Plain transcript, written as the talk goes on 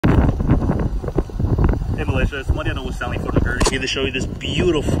Hey Malaysia, it's Mariano with Stanley Ford Girl. Here to show you this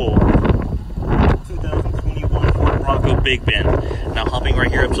beautiful 2021 Ford Bronco Big Bend. Now hopping right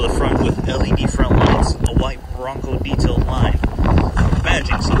here up to the front with LED front lights, a white Bronco detailed line,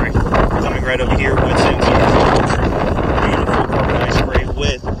 badging, sorry. Coming right over here with sensors, beautiful carbonized spray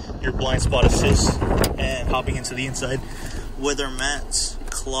with your blind spot assist, and hopping into the inside, weather mats,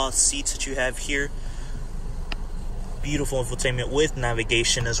 cloth seats that you have here. Beautiful infotainment with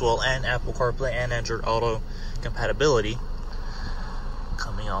navigation as well, and Apple CarPlay and Android Auto compatibility.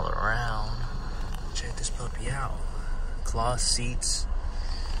 Coming all around. Check this puppy out. Cloth seats.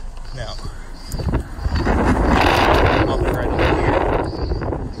 Now, I'll be right over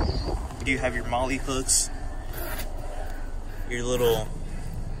here. You have your molly hooks, your little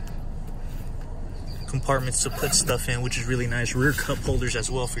compartments to put stuff in, which is really nice. Rear cup holders as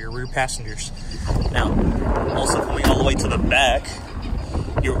well for your rear passengers. Now, also coming all the way to the back,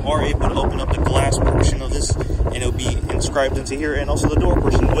 you are able to open up the glass portion of this, and it'll be inscribed into here, and also the door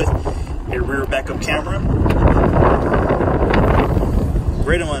portion with a rear backup camera.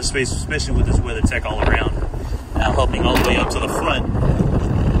 Great amount of space, especially with this weather tech all around. Now helping all the way up to the front,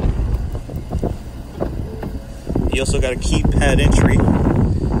 you also got a keypad entry.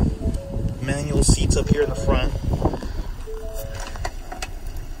 Manual seats up here in the front.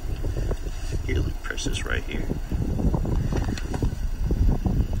 Here, let me press this right here.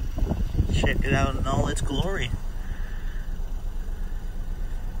 Check it out in all its glory.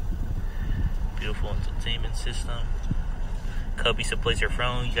 Beautiful entertainment system. Cubbies to place your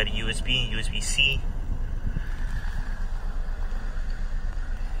phone. You got a USB and USB-C.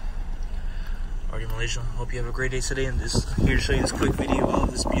 Alrighty, Malaysia. Hope you have a great day today, and here to show you this quick video of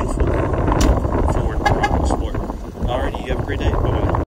this beautiful Ford Bronco Sport. Alrighty, you have a great day. Bye-bye.